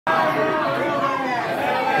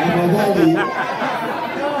We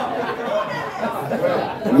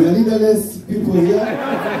are leaderless people here.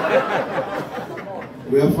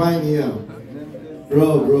 We are fine here.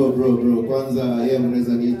 Bro. Kwanza yeye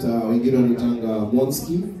mnaweza niita, wengine wanitanga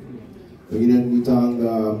Monski, wengine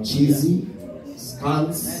wanitanga Cheesy,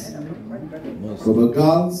 Scans, Cover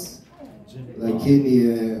Girls, lakini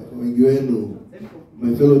wengi wenu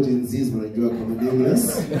my fellow Gen Zs wanajua kama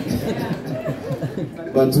Nameless.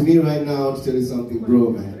 But to me right now, to tell you something, bro,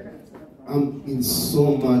 man, I'm in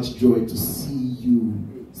so much joy to see you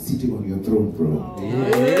sitting on your throne, bro.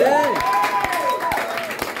 Yeah.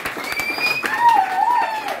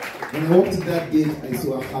 When I walked in that gate, I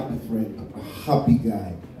saw a happy friend, a happy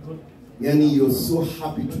guy. Yani, you're so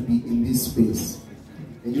happy to be in this space.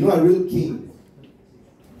 And you know, a real king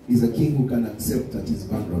is a king who can accept that he's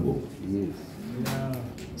vulnerable. Yes. Yeah.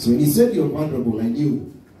 So when he said you're vulnerable, I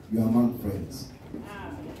knew you're among friends.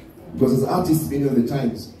 Because as artists, many of the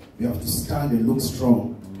times, we have to stand and look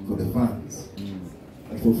strong for the fans.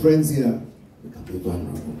 And for friends here, we can be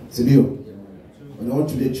vulnerable. Serio, but I want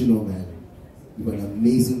to let you know, man, you've got an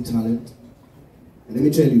amazing talent. And let me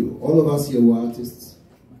tell you, all of us here who are artists,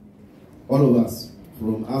 all of us,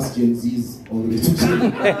 from us Gen Zs all the way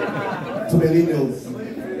to millennials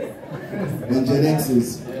and Gen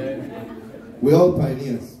Xs, we're all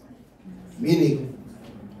pioneers. Meaning,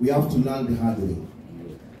 we have to learn the hard way.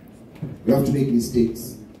 We have to make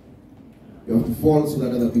mistakes. We have to fall so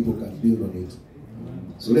that other people can build on it.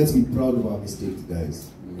 So let's be proud of our mistakes, guys.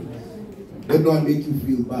 Let no one make you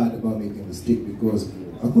feel bad about making a mistake, because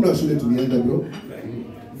hakuna shule tulienda, bro.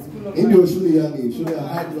 Ndio shule yani, shule ya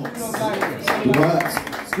hard knocks.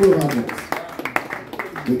 School of hard knocks.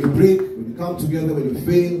 When you break, when you come together, when you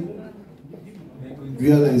fail,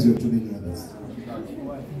 realize you're too many others.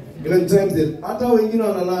 Even times that hata wengine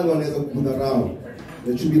wanalala wanaweza kudharau,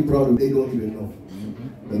 they should be proud of, they don't even know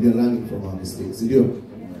that they're learning from our mistakes.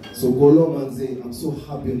 So Collo, manze, I'm so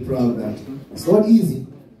happy and proud that it's not easy.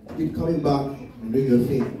 Keep coming back and doing your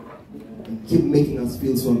thing and keep making us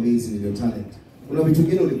feel so amazing with your talent. Kuna vitu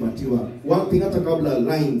vingine ulipatiwa. One thing, hata kabla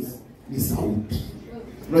lines ni sauti.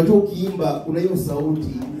 Unajua ukiimba kuna hiyo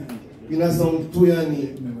sauti ina sound tu yani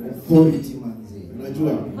authority manze.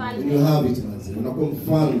 Unajua when you have it manze, unakuwa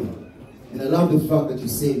mfalme. And I love the fact that you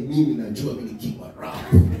say mimi najua mimi kiwa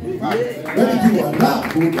rap. Mimi kiwa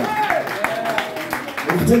rap buda.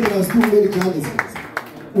 You've taken us too many chances.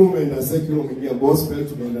 Umeenda secular, umeingia gospel,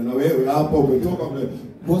 tumeenda na wewe hapa, umetoka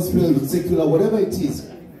gospel, secular, whatever it is,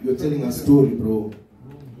 you're telling a story, bro.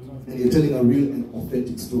 And you're telling a real and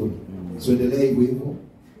authentic story. So endelea hivyo hivyo.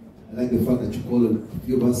 I like the fact that you call a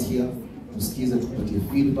few of us here to skiza, to put your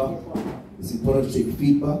feedback. It's important to take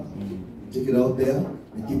feedback, take it out there,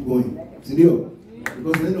 and keep going. Sindio?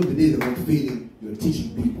 Because at the end of the day, they're not failing, you're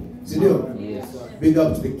teaching people. Sindio? Yes. Big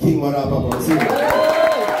up to the king, what up, Sindio?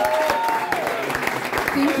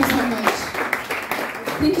 Thank you so much.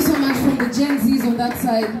 Thank you so much from the Gen Zs on that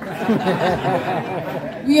side.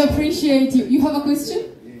 We appreciate you. You have a question?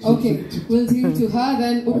 Okay. We'll give to her,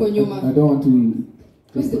 then Uko Nyuma. I don't want to...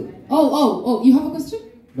 Oh, you have a question?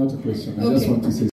 Not a question. I okay. just want to say